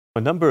A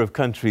number of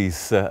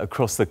countries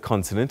across the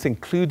continent,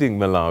 including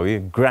Malawi, are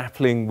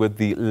grappling with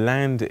the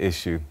land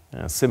issue.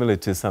 Similar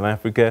to South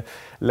Africa,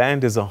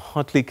 land is a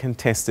hotly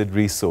contested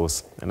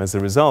resource and as a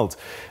result,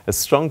 a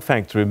strong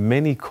factor in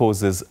many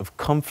causes of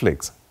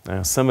conflicts.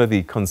 Some of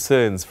the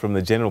concerns from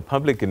the general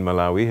public in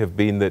Malawi have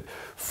been that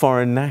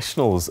foreign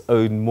nationals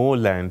own more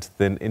land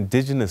than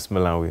indigenous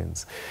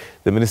Malawians.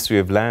 The Ministry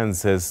of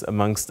Lands has,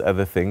 amongst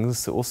other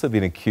things, also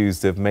been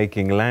accused of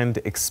making land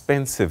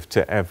expensive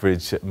to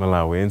average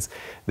Malawians,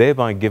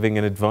 thereby giving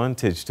an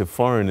advantage to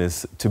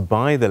foreigners to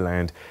buy the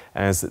land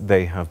as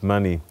they have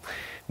money.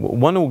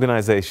 One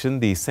organisation,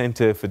 the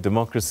Centre for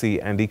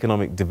Democracy and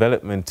Economic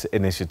Development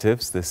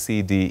Initiatives, the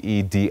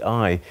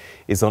CDEDI,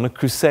 is on a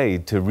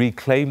crusade to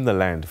reclaim the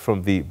land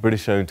from the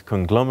British-owned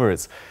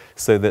conglomerates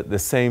so that the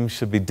same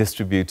should be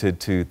distributed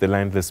to the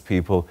landless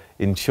people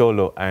in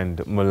Thyolo and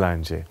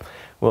Mulanje.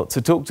 Well,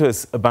 to talk to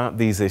us about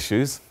these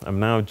issues, I'm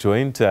now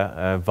joined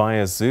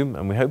via Zoom,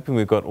 and we're hoping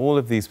we've got all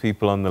of these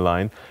people on the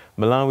line.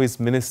 Malawi's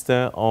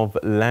Minister of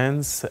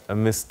Lands,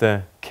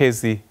 Mr.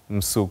 Kezzie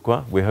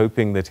Msukwa. We're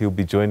hoping that he'll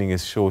be joining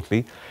us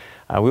shortly.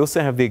 We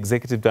also have the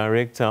Executive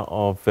Director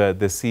of the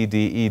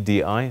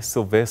CDEDI,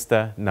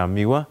 Sylvester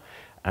Namiwa,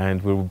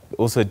 and we're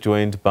also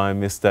joined by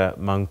Mr.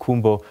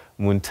 Mankhumbo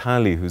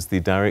Munthali, who's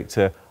the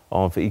Director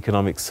of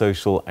Economic,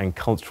 Social and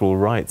Cultural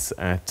Rights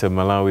at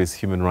Malawi's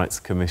Human Rights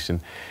Commission.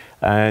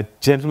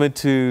 Gentlemen,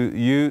 to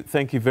you,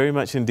 thank you very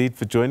much indeed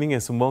for joining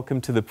us and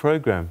welcome to the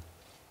program.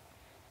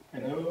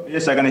 Hello.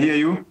 Yes, I can hear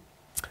you.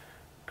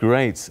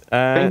 Great.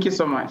 Thank you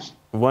so much.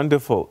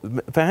 Wonderful.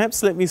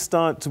 Perhaps let me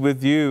start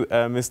with you,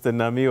 Mr.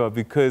 Namiwa,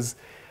 because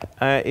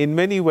in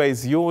many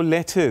ways your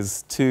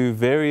letters to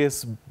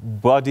various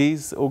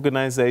bodies,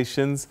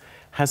 organizations,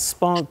 has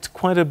sparked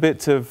quite a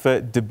bit of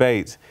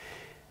debate.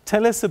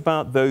 Tell us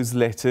about those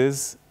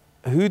letters.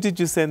 Who did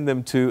you send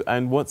them to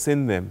and what's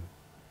in them?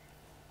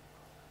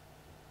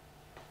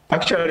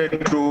 Actually,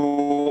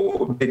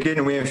 to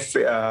begin with,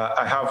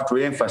 I have to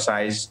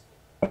emphasize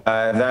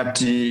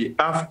that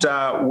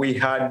after we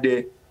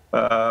had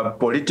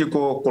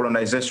political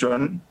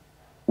colonization,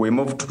 we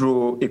moved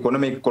to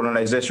economic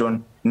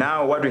colonization.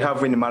 Now what we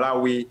have in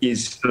Malawi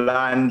is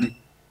land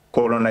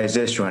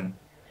colonization.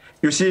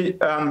 You see,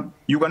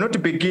 you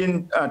cannot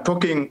begin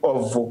talking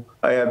of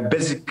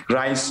basic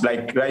rights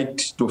like right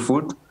to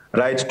food,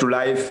 right to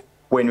life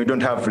when we don't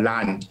have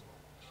land.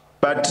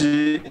 But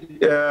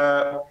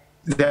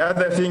the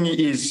other thing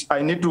is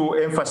I need to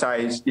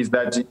emphasize is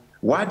that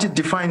what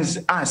defines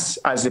us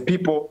as the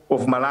people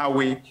of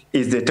Malawi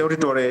is the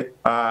territory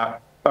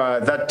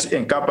that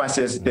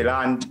encompasses the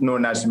land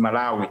known as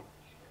Malawi.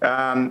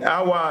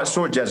 Our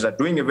soldiers are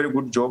doing a very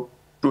good job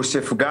to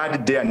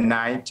safeguard day and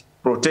night,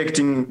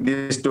 protecting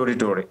this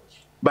territory.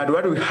 But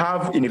what we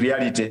have in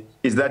reality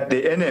is that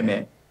the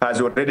enemy has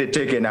already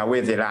taken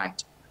away the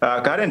land.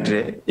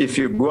 Currently, if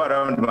you go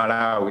around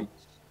Malawi,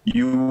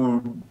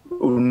 you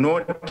will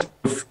not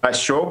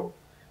assure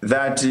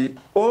that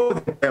all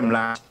the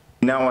land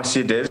in our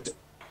cities,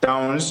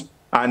 towns,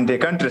 and the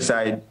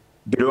countryside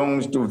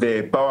belongs to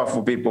the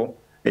powerful people.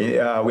 We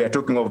are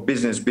talking of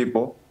business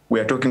people. We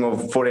are talking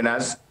of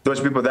foreigners,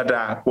 those people that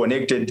are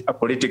connected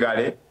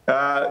politically.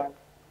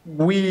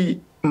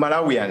 We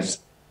Malawians,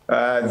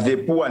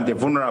 the poor and the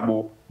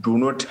vulnerable, do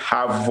not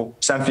have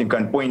something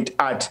can point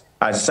at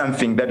as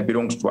something that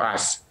belongs to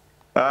us.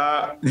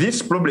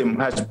 This problem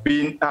has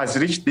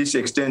reached this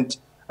extent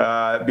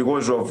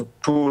because of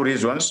two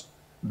reasons.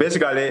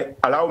 Basically,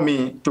 allow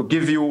me to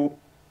give you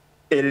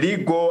a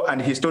legal and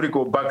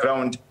historical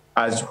background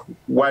as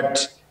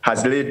what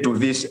has led to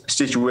this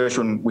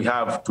situation we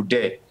have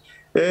today.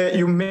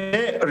 You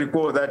may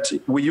recall that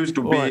we used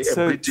to be a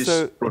British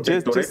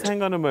protectorate. Just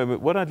hang on a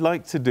moment. What I'd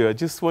like to do, I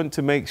just want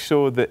to make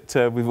sure that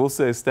we've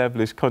also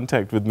established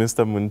contact with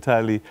Mr.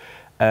 Munthali,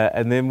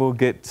 and then we'll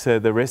get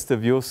the rest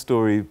of your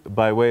story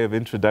by way of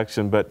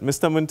introduction. But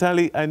Mr.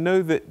 Munthali, I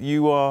know that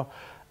you are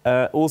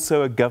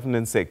also a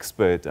governance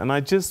expert, and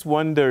I just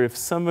wonder if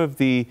some of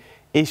the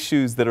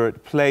issues that are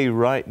at play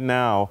right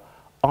now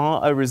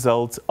are a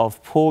result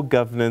of poor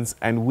governance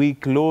and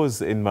weak laws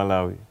in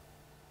Malawi.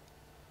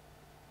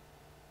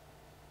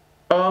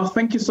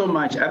 Thank you so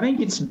much. I think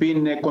it's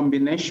been a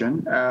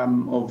combination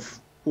of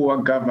poor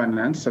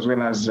governance as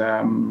well as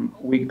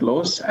weak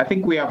laws. I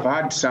think we have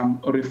had some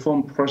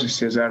reform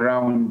processes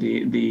around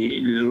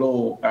the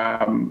law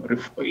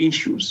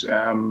issues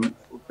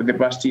for the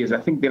past years.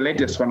 I think the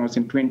latest one was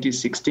in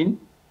 2016,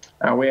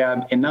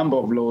 where a number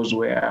of laws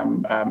were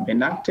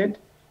enacted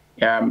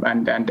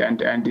and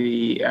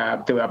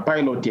they were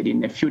piloted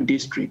in a few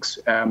districts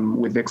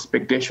with the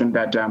expectation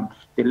that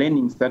the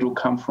learnings that will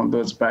come from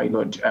those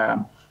pilot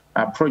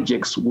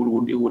projects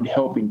would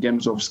help in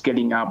terms of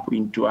scaling up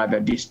into other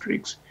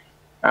districts.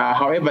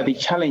 However, the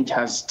challenge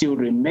has still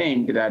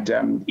remained that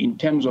in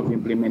terms of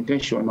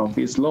implementation of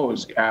these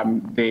laws,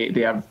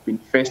 they have been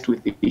faced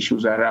with the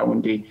issues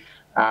around the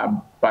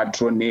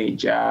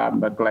patronage,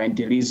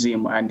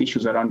 clientelism, and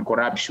issues around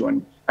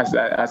corruption as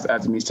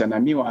Mr.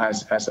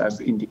 Namiwa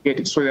has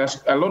indicated. So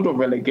there's a lot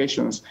of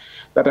allegations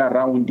that are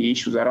around the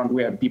issues around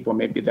where people,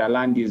 maybe their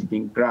land is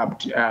being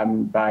grabbed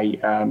by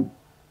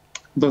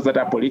those that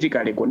are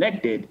politically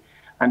connected,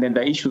 and then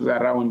the issues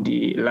around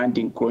the land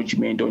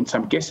encroachment, or in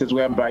some cases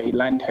whereby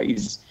land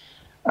is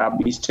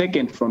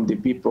taken from the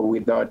people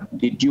without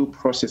the due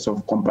process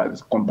of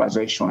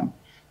compensation.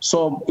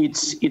 So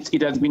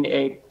it has been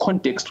a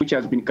context which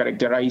has been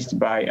characterized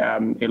by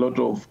a lot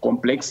of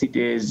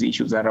complexities,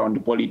 issues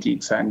around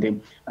politics,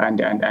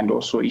 and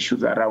also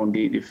issues around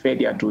the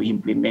failure to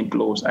implement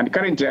laws. And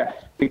currently,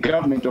 the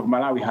government of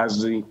Malawi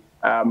has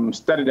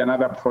started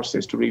another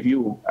process to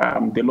review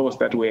the laws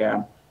that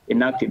were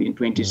enacted in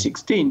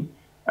 2016.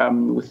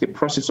 With the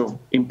process of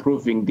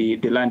improving the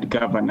land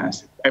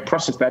governance, a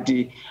process that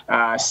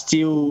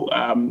still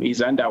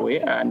is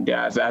underway. And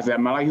as a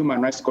Malawi Human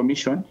Rights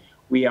Commission,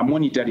 we are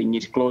monitoring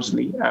it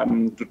closely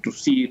to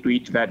see to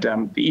it that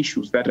the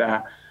issues that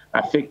are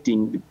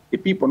affecting the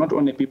people, not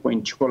only people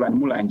in Thyolo and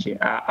Mulanje,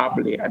 are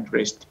aptly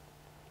addressed.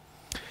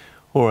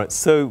 All right,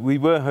 so we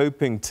were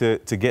hoping to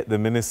get the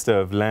Minister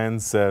of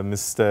Lands,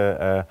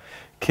 Mr.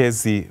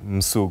 Kezzie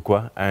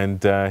Msukwa,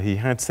 and he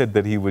had said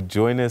that he would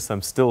join us.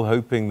 I'm still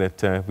hoping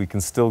that we can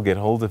still get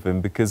hold of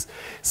him, because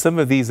some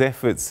of these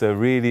efforts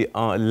really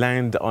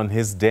land on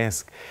his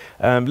desk.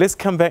 Let's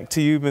come back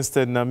to you,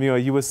 Mr.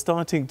 Namiwa. You were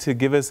starting to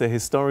give us a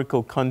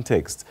historical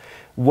context.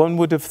 One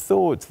would have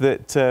thought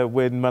that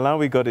when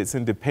Malawi got its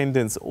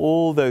independence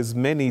all those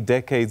many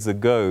decades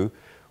ago,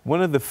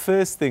 one of the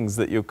first things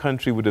that your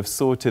country would have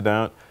sorted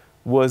out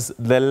was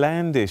the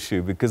land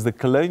issue, because the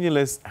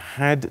colonialists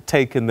had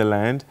taken the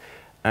land.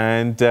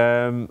 And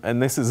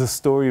this is a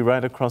story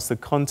right across the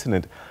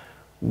continent.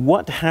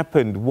 What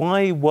happened?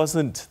 Why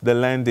wasn't the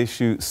land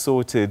issue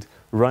sorted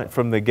right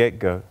from the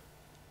get-go?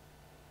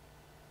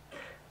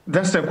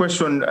 That's the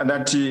question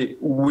that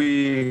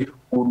we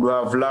would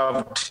have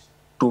loved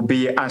to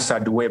be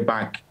answered way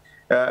back.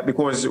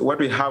 Because what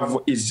we have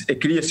is a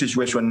clear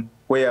situation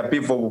where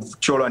people of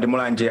Thyolo and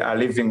Mulanje are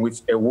living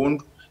with a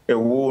wound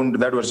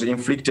that was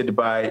inflicted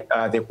by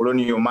the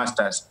colonial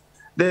masters.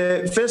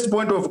 The first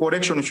point of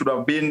correction should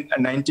have been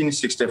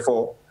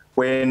 1964,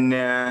 when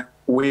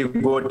we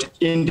got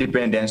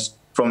independence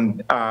from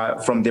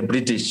the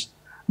British.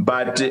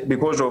 But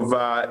because of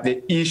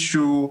the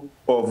issue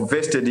of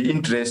vested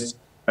interest,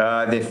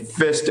 the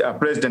first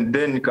president,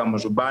 then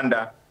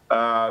Kamuzubanda,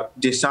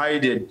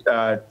 decided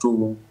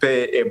to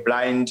pay a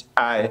blind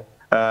eye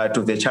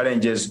to the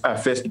challenges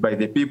faced by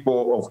the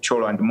people of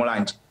Thyolo and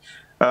Mulanje.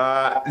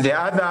 The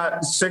other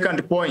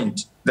second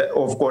point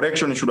of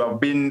correction should have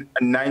been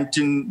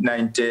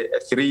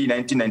 1993,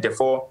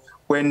 1994,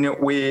 when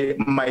we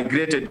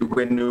migrated,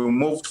 when we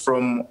moved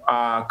from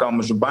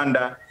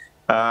Kamuzubanda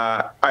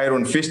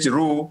Iron Fist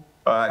rule,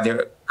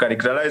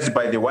 characterized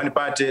by the one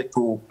party,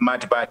 to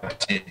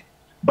multi-party.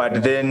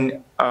 But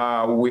then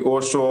we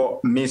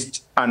also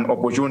missed an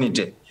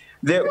opportunity.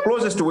 The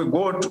closest we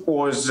got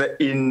was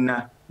in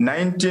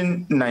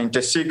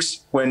 1996,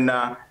 when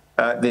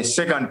the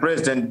second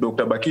president,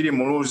 Dr. Bakiri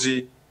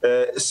Muluzi,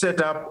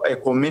 set up a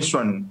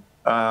commission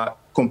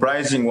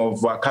comprising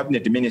of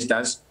cabinet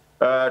ministers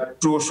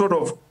to sort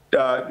of,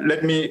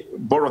 let me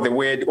borrow the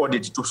word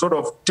audit, to sort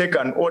of take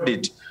an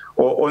audit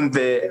on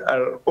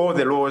all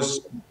the laws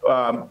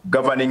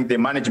governing the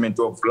management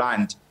of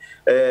land.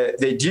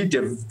 They did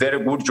a very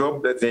good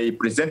job. They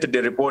presented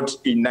the report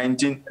in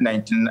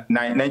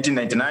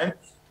 1999.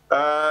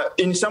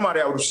 In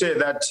summary, I would say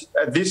that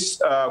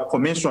this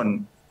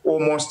commission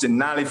almost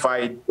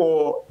nullified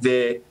all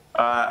the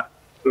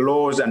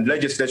laws and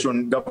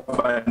legislation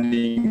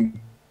governing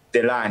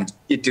the land.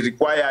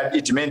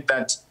 It meant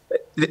that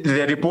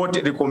the report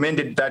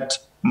recommended that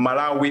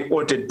Malawi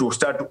ought to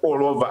start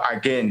all over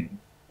again.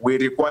 We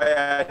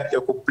required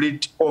a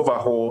complete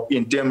overhaul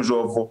in terms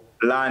of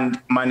land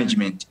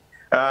management.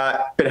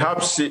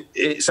 Perhaps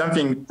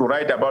something to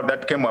write about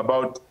that came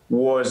about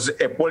was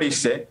a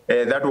policy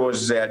that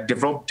was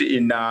developed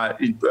in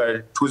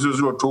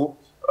 2002,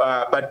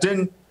 but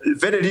then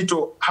very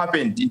little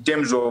happened in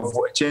terms of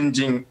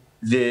changing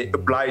the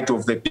plight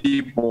of the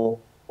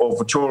people of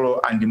Thyolo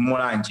and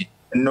Mulanje.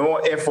 No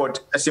effort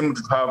seemed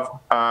to have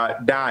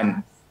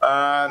done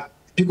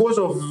because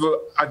of,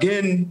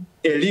 again,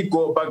 a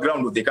legal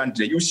background of the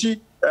country. You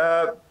see,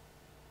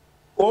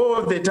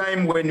 all the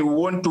time when you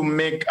want to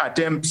make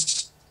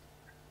attempts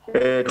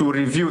to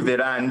review the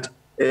land,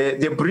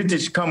 the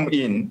British come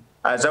in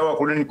as our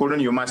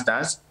colonial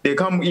masters. They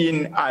come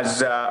in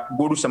as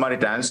good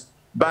Samaritans,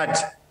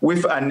 but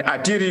with an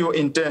ulterior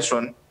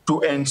intention to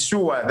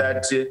ensure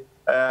that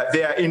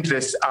their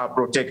interests are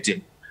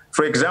protected.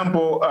 For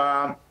example,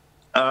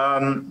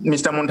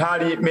 Mr.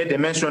 Munthali made a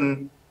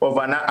mention of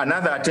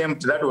another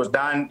attempt that was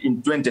done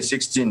in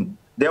 2016.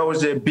 There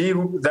was a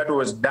bill that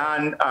was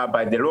done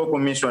by the Law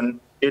Commission.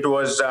 It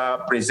was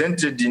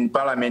presented in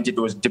Parliament. It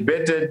was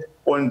debated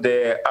on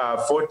the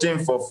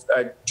 14th of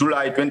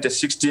July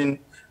 2016.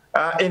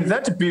 In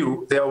that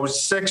bill, there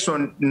was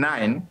Section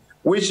 9,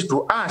 which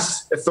to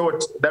us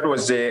thought that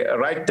was the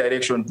right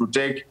direction to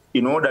take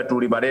in order to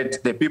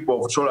liberate the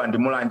people of Thyolo and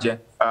Mulanje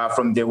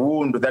from the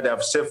wound that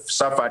have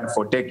suffered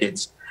for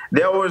decades.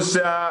 There was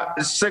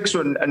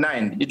Section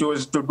 9. It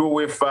was to do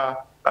with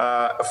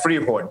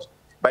freehold.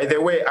 By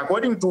the way,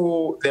 according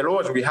to the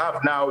laws we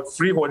have now,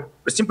 freehold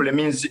simply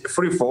means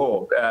free for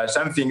all,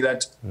 something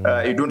that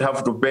you don't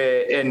have to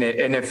pay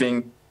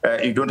anything,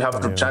 you don't have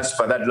to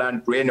transfer that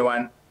land to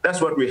anyone. That's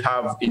what we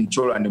have in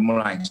Thyolo and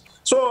Mulanje.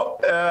 So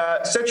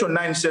Section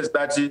 9 says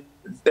that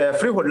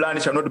freehold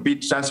land shall not be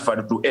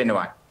transferred to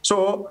anyone.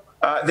 So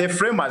the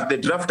framers, the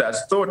drafters,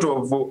 thought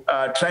of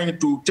trying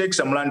to take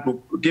some land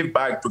to give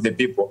back to the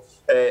people.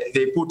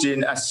 They put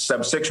in a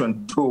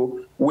subsection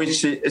 2,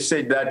 which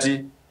said that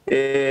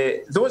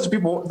those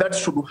people that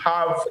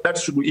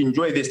should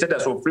enjoy the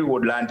status of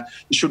freehold land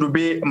should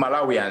be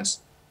Malawians.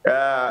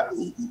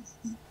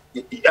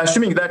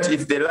 Assuming that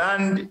if the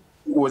land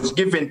was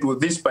given to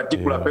this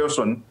particular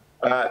person,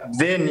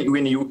 then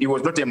when he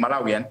was not a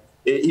Malawian,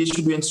 he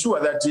should ensure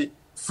that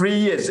 3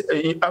 years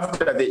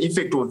after the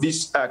effect of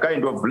this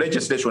kind of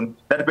legislation,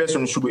 that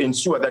person should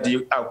ensure that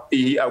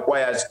he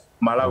acquires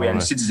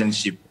Malawian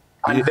citizenship.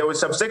 And there was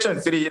subsection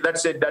 3 that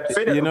said that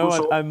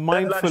federal I'm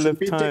mindful of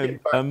time.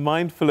 I'm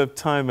mindful of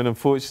time, and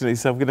unfortunately,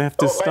 so I'm going to have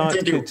to start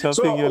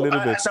chopping you a little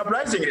bit.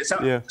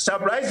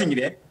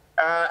 Surprisingly,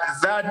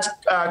 that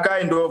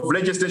kind of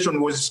legislation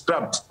was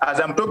scrapped. As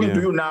I'm talking to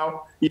you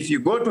now, if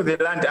you go to the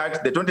Land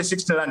Act, the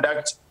 2016 Land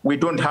Act, we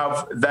don't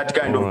have that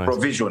kind of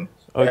provision.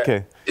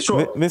 Okay.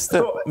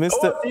 Mr.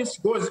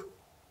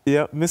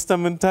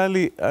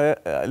 Munthali,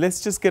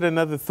 let's just get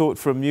another thought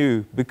from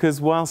you,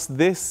 because whilst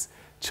this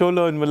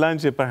Thyolo and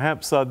Mulanje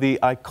perhaps are the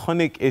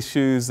iconic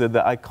issues, the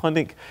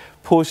iconic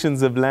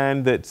portions of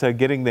land that are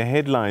getting the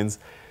headlines,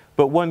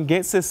 but one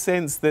gets a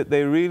sense that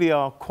they really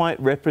are quite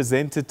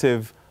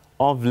representative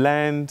of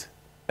land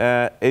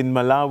in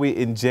Malawi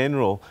in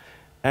general.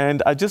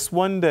 And I just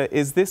wonder,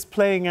 is this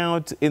playing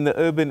out in the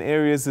urban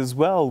areas as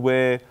well,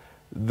 where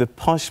the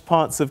posh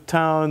parts of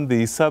town,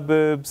 the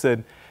suburbs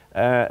and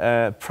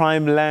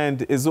prime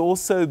land is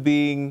also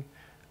being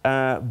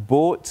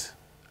bought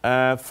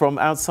from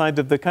outside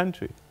of the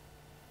country?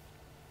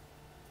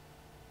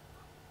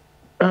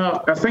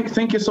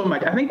 Thank you so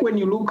much. I think when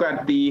you look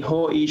at the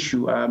whole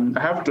issue, I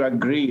have to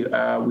agree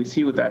with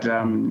you that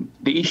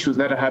the issues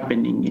that are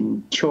happening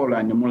in Thyolo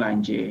and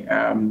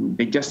Mulanje,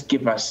 they just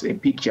give us a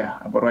picture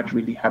about what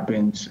really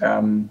happens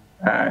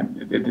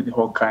the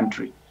whole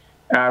country.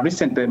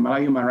 Recently, the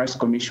Malawi Human Rights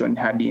Commission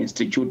had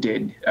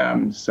instituted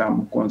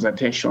some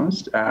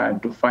consultations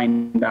to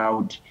find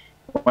out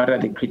what are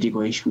the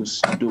critical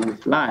issues to do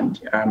with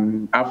land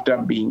after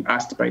being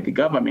asked by the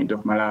government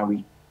of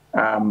Malawi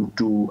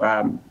to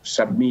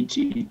submit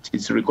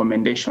its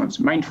recommendations.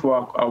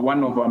 Mindful,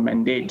 one of our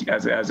mandate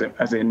as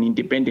an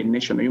independent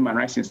national human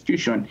rights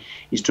institution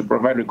is to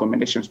provide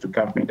recommendations to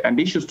government. And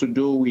issues to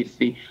do with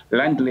the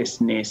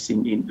landlessness,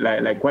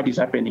 like what is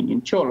happening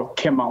in Thyolo,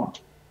 came out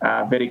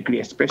very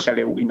clear,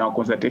 especially in our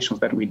consultations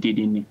that we did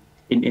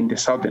in the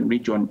southern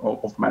region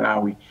of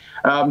Malawi.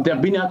 There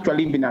have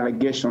actually been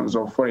allegations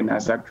of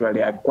foreigners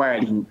actually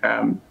acquiring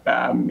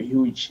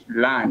huge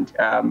land,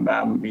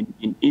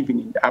 even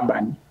in the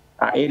urban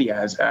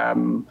areas.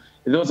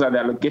 Those are the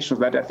allegations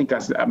that I think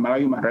as Malawi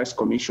Human Rights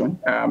Commission,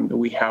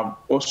 we have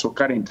also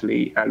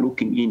currently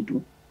looking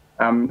into.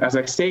 As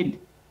I said,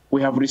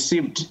 we have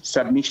received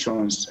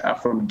submissions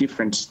from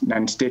different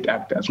non-state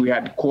actors. We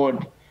had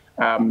called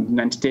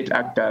non-state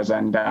actors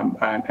and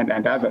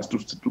others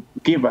to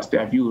give us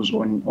their views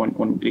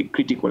on the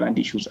critical land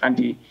issues. And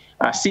the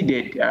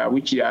CDEDI,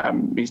 which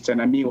Mr.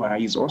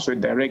 Namiwa is also a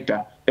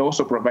director, they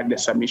also provided a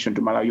submission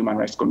to Malawi Human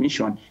Rights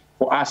Commission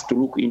for us to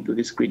look into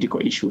these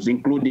critical issues,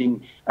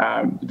 including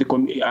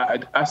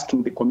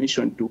asking the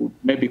Commission to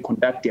maybe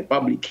conduct a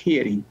public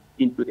hearing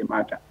into the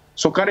matter.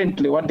 So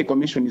currently what the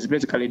Commission is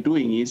basically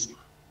doing is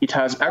it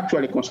has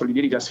actually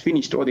consolidated, has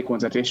finished all the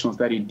consultations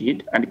that it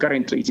did, and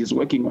currently it is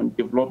working on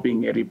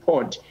developing a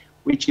report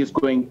which is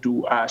going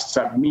to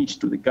submit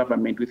to the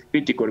government with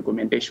critical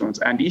recommendations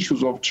and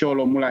issues of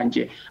Thyolo,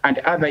 Mulanje, and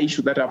other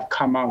issues that have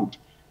come out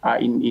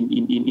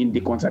in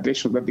the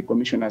consultations that the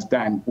Commission has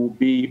done will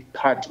be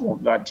part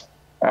of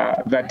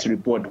that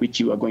report which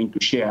you are going to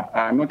share,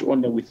 not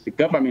only with the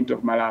government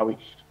of Malawi,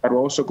 but we're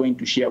also going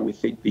to share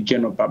with the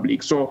general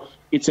public. So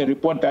it's a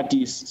report that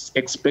is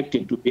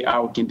expected to be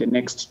out in the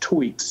next 2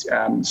 weeks,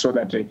 so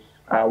that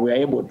we are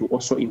able to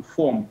also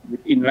inform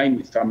in line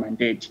with our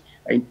mandate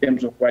in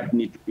terms of what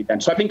needs to be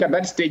done. So I think at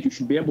that stage, you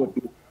should be able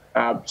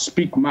to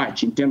speak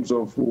much in terms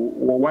of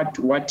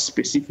what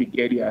specific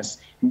areas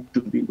need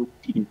to be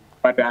looked in.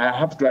 But I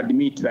have to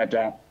admit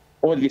that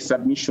all the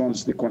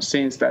submissions, the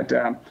concerns that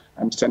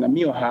Mr.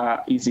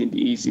 Namiwa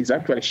is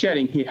actually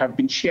sharing here have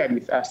been shared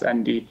with us,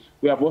 and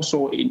we have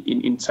also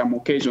in some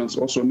occasions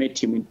also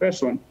met him in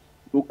person,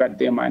 look at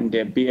them and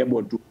be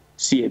able to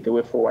see the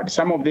way forward.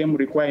 Some of them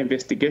require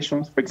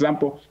investigations. For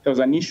example, there was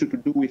an issue to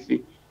do with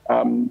the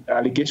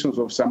allegations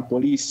of some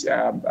police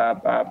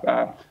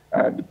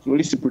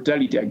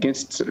brutality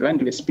against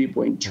landless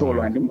people in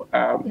Thyolo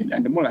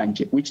and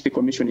Mulanje, which the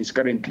Commission is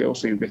currently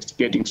also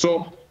investigating.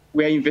 So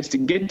we are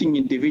investigating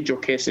individual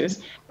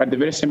cases, but at the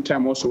very same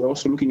time we're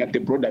also looking at the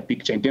broader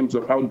picture in terms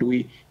of how do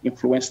we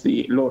influence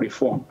the law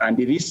reform. And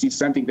this is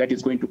something that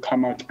is going to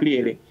come out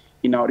clearly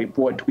in our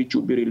report, which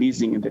we'll be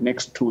releasing in the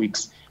next 2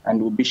 weeks, and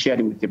we'll be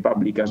sharing with the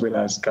public as well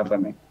as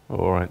government.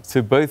 All right.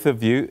 So both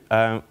of you,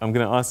 I'm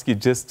going to ask you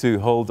just to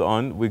hold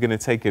on. We're going to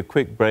take a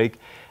quick break.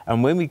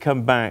 And when we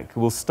come back,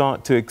 we'll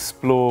start to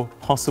explore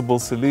possible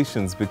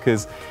solutions,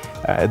 because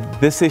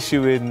this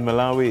issue in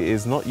Malawi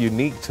is not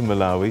unique to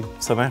Malawi.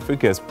 South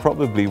Africa is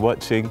probably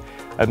watching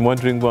and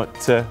wondering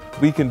what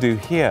we can do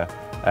here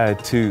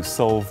to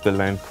solve the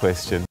land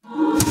question.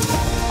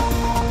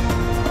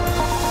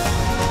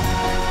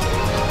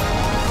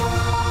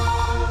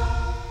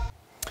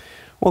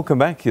 Welcome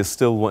back. You're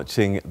still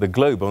watching The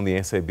Globe on the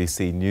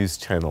SABC News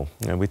Channel.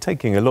 And we're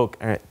taking a look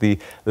at the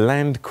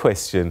land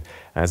question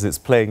as it's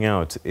playing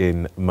out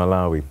in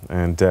Malawi.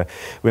 And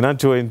we're now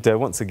joined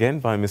once again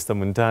by Mr.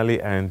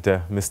 Munthali and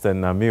Mr.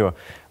 Namiwa.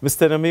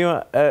 Mr.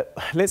 Namiwa,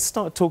 let's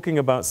start talking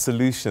about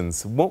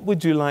solutions. What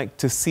would you like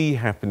to see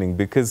happening?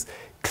 Because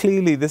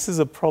clearly this is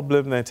a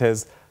problem that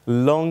has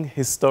long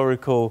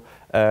historical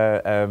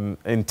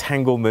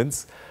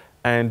entanglements.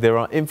 And there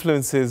are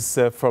influences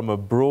from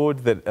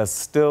abroad that are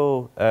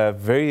still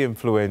very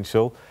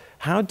influential.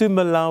 How do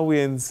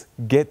Malawians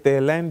get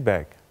their land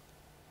back?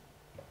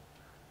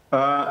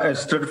 A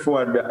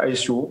straightforward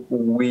issue.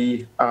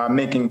 We are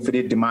making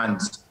 3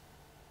 demands.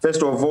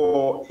 First of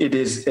all, it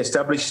is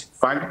established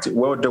fact,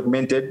 well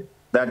documented,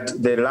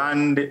 that the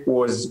land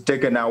was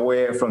taken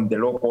away from the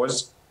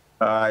locals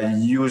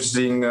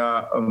using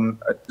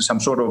some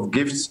sort of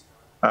gifts.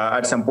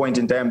 At some point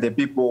in time, the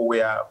people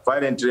were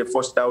violently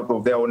forced out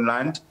of their own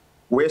land.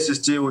 Whereas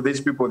still, these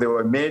people, they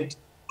were made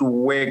to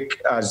work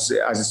as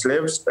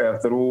slaves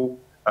through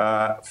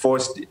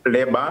forced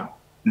labor,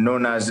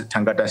 known as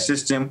Tangata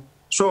system.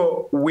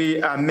 So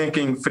we are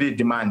making 3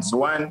 demands.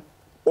 One,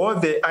 all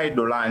the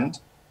idle land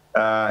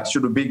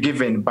should be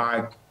given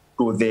back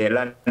to the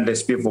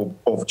landless people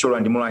of Thyolo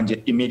and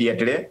Mulanje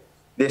immediately.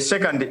 The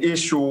second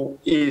issue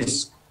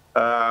is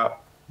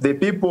the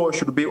people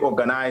should be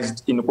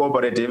organized in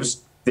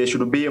cooperatives. They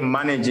should be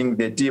managing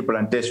the tea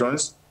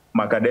plantations,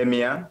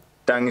 macadamia,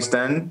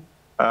 tungsten,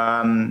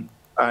 and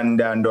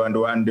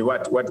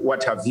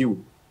what have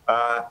you.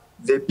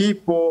 The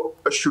people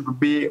should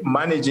be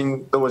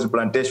managing those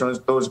plantations,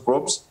 those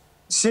crops.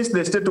 Since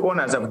the state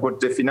owners have got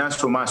the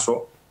financial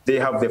muscle, they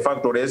have the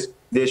factories,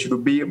 they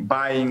should be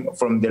buying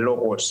from the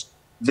locals.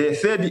 The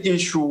third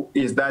issue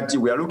is that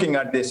we are looking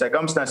at the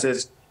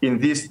circumstances in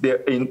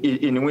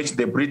which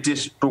the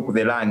British took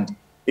the land.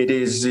 It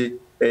is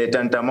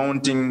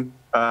tantamounting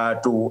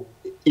to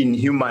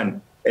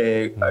inhuman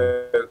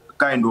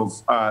kind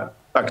of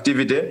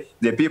activity.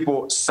 The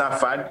people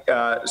suffered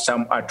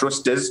some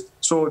atrocities,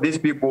 so these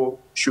people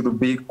should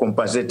be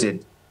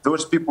compensated.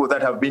 Those people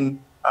that have been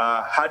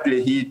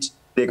hardly hit,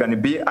 they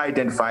can be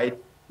identified,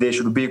 they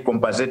should be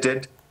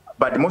compensated.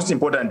 But most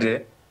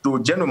importantly, to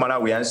general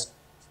Malawians,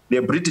 the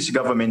British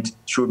government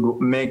should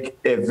make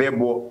a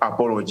verbal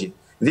apology.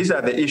 These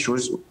are the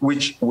issues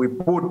which we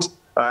put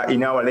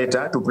in our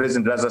letter to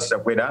President Lazarus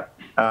Chakwera,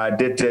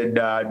 dated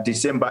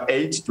December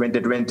 8,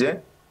 2020.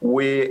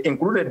 We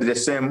included the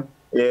same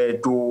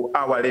to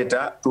our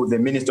letter to the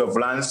Minister of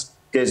Lands,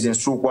 Kezzie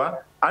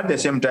Msukwa, at the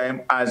same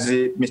time as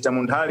Mr.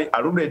 Munthali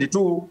alluded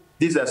to.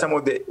 These are some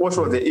of the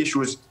also the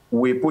issues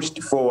we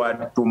pushed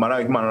forward to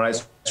Malawi Human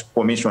Rights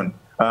Commission.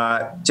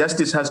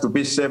 Justice has to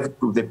be served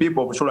to the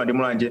people of Thyolo and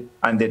Mulanje,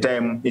 and the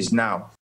time is now.